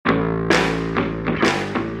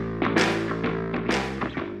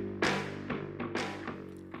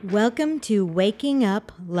Welcome to Waking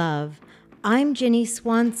Up Love. I'm Jenny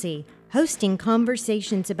Swansea, hosting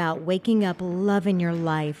conversations about waking up love in your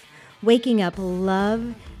life, waking up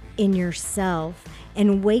love in yourself,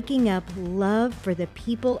 and waking up love for the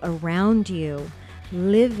people around you.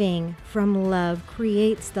 Living from love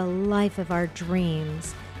creates the life of our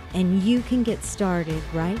dreams, and you can get started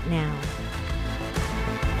right now.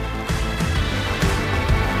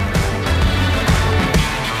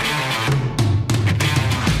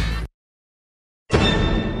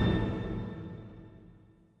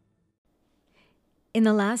 In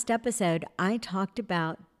the last episode, I talked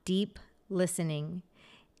about deep listening,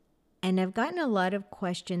 and I've gotten a lot of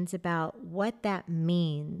questions about what that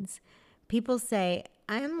means. People say,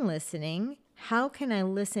 I'm listening. How can I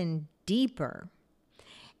listen deeper?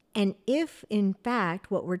 And if, in fact,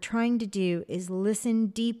 what we're trying to do is listen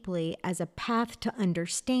deeply as a path to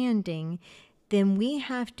understanding, then we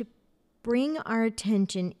have to bring our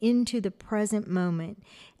attention into the present moment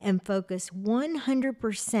and focus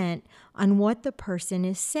 100% on what the person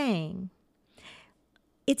is saying.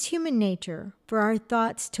 It's human nature for our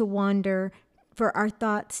thoughts to wander, for our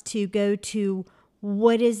thoughts to go to,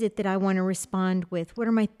 what is it that I want to respond with? What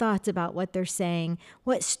are my thoughts about what they're saying?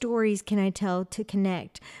 What stories can I tell to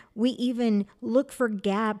connect? We even look for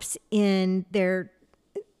gaps in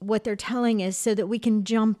what they're telling us so that we can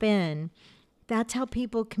jump in. That's how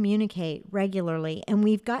people communicate regularly. And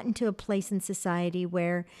we've gotten to a place in society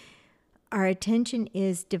where our attention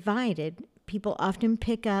is divided. People often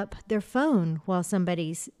pick up their phone while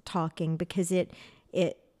somebody's talking because it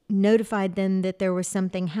notified them that there was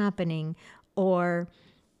something happening, or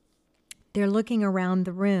they're looking around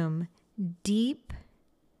the room. Deep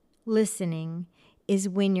listening is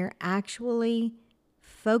when you're actually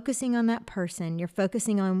focusing on that person. You're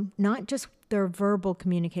focusing on not just their verbal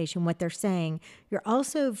communication, what they're saying. You're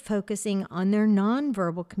also focusing on their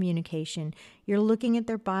nonverbal communication. You're looking at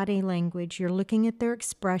their body language. You're looking at their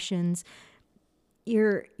expressions.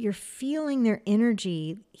 You're feeling their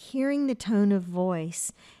energy, hearing the tone of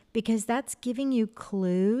voice, because that's giving you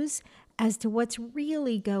clues as to what's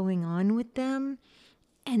really going on with them.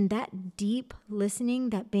 And that deep listening,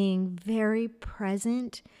 that being very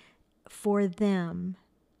present for them.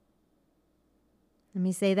 Let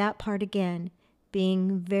me say that part again.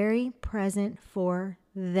 Being very present for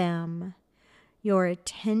them. Your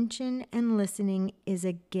attention and listening is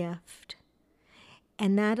a gift.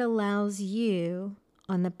 And that allows you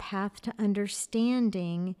on the path to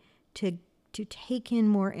understanding to take in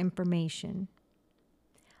more information.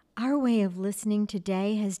 Our way of listening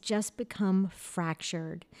today has just become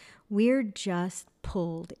fractured. We're just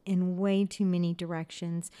pulled in way too many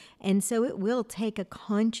directions. And so it will take a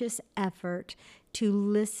conscious effort to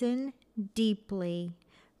listen deeply,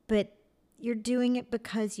 but you're doing it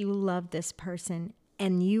because you love this person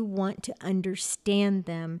and you want to understand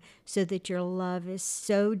them so that your love is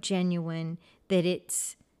so genuine that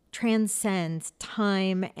it transcends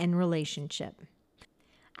time and relationship.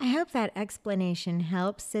 I hope that explanation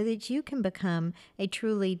helps so that you can become a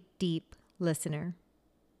truly deep listener.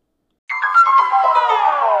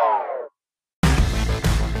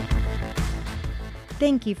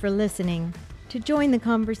 Thank you for listening. To join the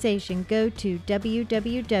conversation, go to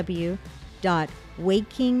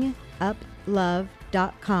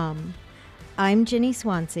www.wakinguplove.com. I'm Jenny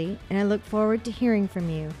Swansea, and I look forward to hearing from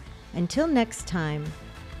you. Until next time,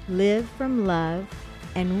 live from love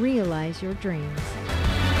and realize your dreams.